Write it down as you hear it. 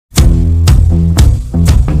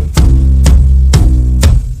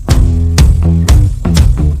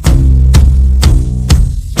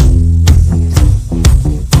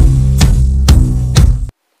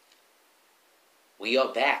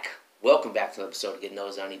are back. Welcome back to an episode of Getting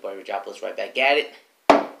Those on by RidgeOpolus. Right back at it.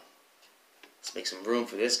 Let's make some room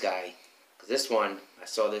for this guy. Because this one, I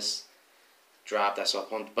saw this dropped. I saw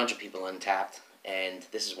a bunch of people untapped. And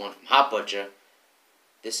this is one from Hop Butcher.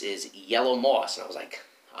 This is Yellow Moss. And I was like,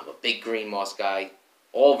 I'm a big green moss guy.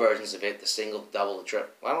 All versions of it. The single, double, the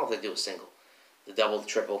triple. Well, I don't know if they do a single. The double, the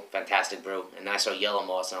triple. Fantastic brew. And I saw Yellow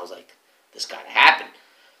Moss and I was like, this gotta happen.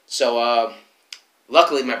 So,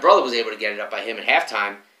 luckily, my brother was able to get it up by him at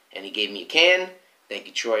halftime, and he gave me a can. Thank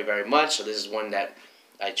you, Troy, very much. So this is one that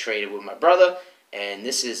I traded with my brother, and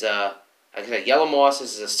this is, like I said, Yellow Moss.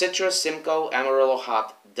 This is a Citra, Simcoe,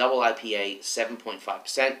 Amarillo-hopped, double IPA,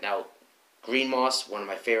 7.5%. Now, green moss, one of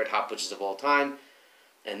my favorite hop butchers of all time,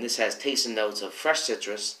 and this has taste and notes of fresh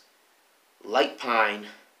citrus, light pine,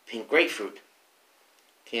 pink grapefruit.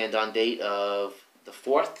 Canned on date of the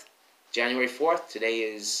 4th, January 4th. Today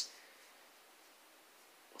is...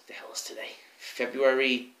 what the hell is today?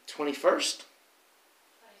 February 21st?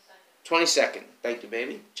 22nd. Thank you,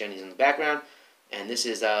 baby. Jenny's in the background. And this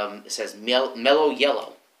is, it says Mellow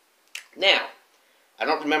Yellow. Now, I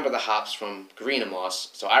don't remember the hops from green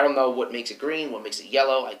moss, so I don't know what makes it green, what makes it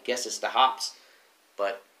yellow. I guess it's the hops.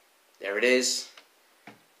 But there it is.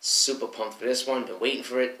 Super pumped for this one. Been waiting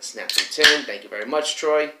for it. Snap some tin. Thank you very much,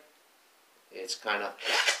 Troy. It's kind of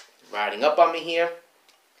riding up on me here.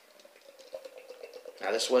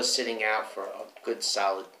 Now this was sitting out for a good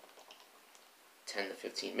solid 10 to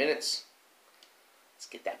 15 minutes. Let's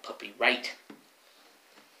get that puppy right.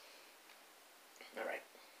 Alright.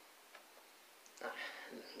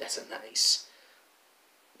 That's a nice.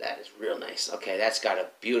 That is real nice. Okay, that's got a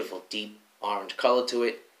beautiful deep orange color to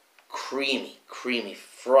it. Creamy,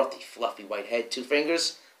 frothy, fluffy white head. 2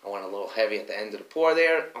 fingers. I want a little heavy at the end of the pour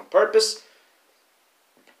there on purpose.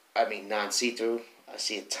 I mean non-see-through. I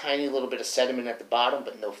see a tiny little bit of sediment at the bottom,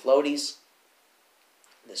 but no floaties.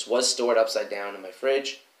 This was stored upside down in my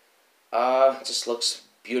fridge. It just looks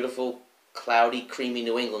beautiful, cloudy, creamy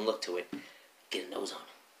New England look to it. Get a nose on.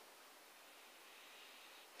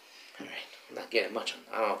 Alright, I'm not getting much on.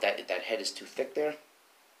 I don't know if that head is too thick there.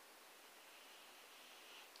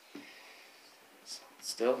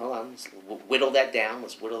 Still, hold on. Let's whittle that down.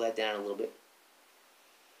 Let's whittle that down a little bit.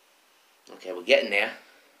 Okay, we're getting there.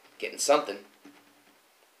 Getting something.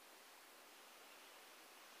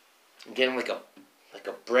 I'm getting like a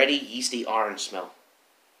bready, yeasty orange smell.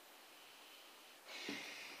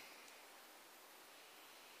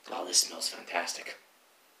 Oh, this smells fantastic.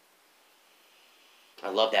 I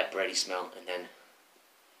love that bready smell. And then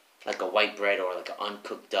like a white bread or like an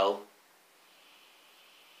uncooked dough.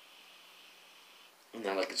 And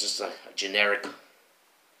then like it's just a generic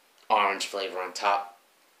orange flavor on top.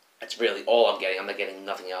 That's really all I'm getting. I'm not getting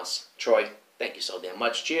nothing else. Troy, thank you so damn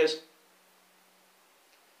much. Cheers.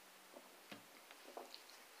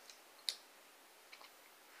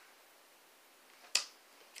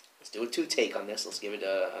 Let's do a 2-take on this. Let's give it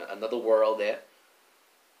another whirl there.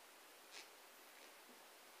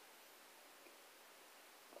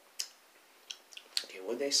 Okay,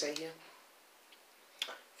 what did they say here?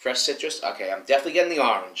 Fresh citrus? Okay, I'm definitely getting the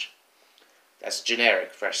orange. That's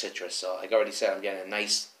generic, fresh citrus. So, like I already said, I'm getting a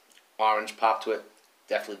nice orange pop to it.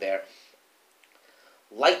 Definitely there.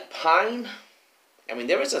 Light pine? I mean,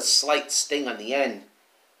 there is a slight sting on the end.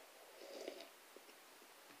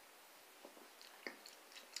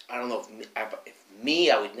 I don't know if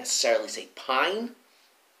I would necessarily say pine.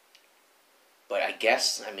 But I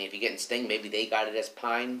guess, I mean, if you're getting sting, maybe they got it as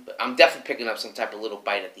pine. But I'm definitely picking up some type of little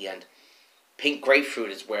bite at the end. Pink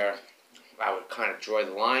grapefruit is where I would kind of draw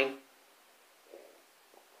the line.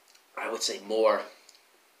 I would say more.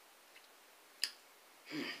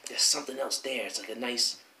 There's something else there. It's like a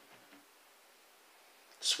nice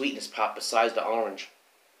sweetness pop besides the orange.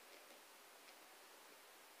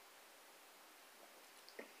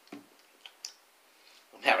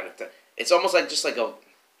 I'm having it. It's almost like just like a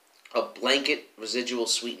blanket residual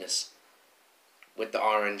sweetness with the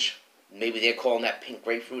orange. Maybe they're calling that pink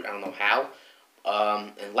grapefruit. I don't know how.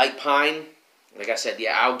 And light pine, like I said,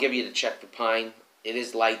 yeah, I'll give you the check for pine. It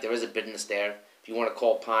is light. There is a bitterness there. If you want to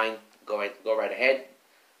call pine, go right ahead.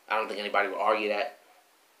 I don't think anybody will argue that.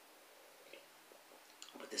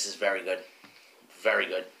 But this is very good. Very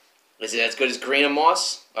good. Is it as good as green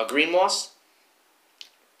moss? Green moss?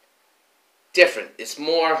 Different. It's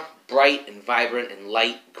more bright and vibrant and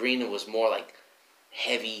light. Green was more like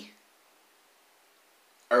heavy,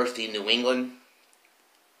 earthy New England.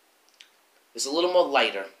 It's a little more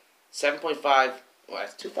lighter. 7.5. Well,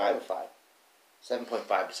 that's 2.5 or 5.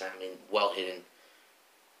 7.5%. I mean, well hidden.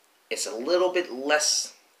 It's a little bit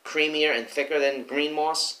less creamier and thicker than green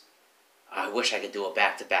moss. I wish I could do a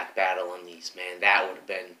back-to-back battle on these, man. That would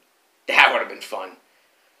have been fun.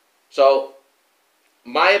 So,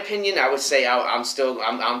 my opinion, I would say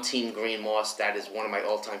I'm Team Green Moss. That is one of my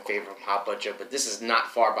all-time favorite from Hot Butcher, but this is not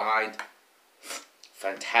far behind.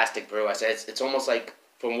 Fantastic brew. I said it's almost like,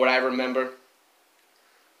 from what I remember,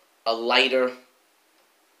 a lighter,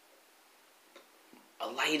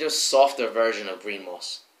 softer version of Green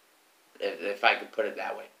Moss, if I could put it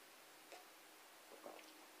that way.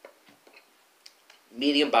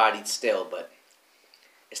 Medium-bodied still, but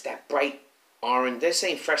it's that bright orange. They're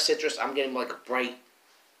saying fresh citrus. I'm getting like a bright.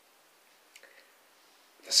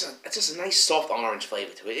 It's just a nice soft orange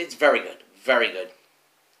flavor to it. It's very good, very good.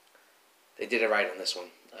 They did it right on this one.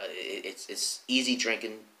 It's easy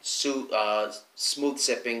drinking, smooth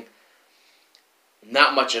sipping.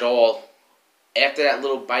 Not much at all. After that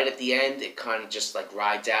little bite at the end, it kind of just like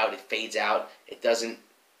rides out. It fades out. It doesn't.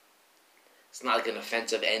 It's not like an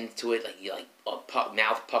offensive end to it, like you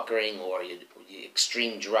mouth puckering or you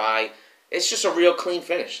extreme dry. It's just a real clean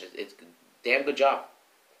finish. It's a damn good job.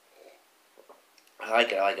 I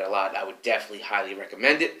like it a lot. I would definitely highly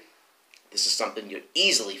recommend it. This is something you're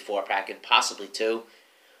easily 4-packing, possibly 2.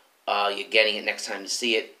 You're getting it next time you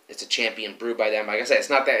see it. It's a champion brew by them. Like I said, it's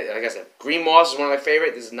not that. Like I said, Green Moss is one of my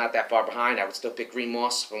favorite. This is not that far behind. I would still pick Green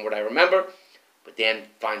Moss from what I remember. But damn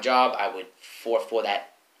fine job. I would 4 that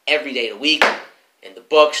every day of the week in the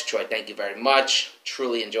books. Troy, thank you very much.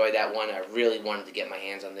 Truly enjoyed that one. I really wanted to get my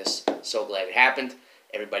hands on this. So glad it happened.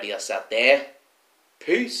 Everybody else out there,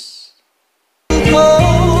 peace.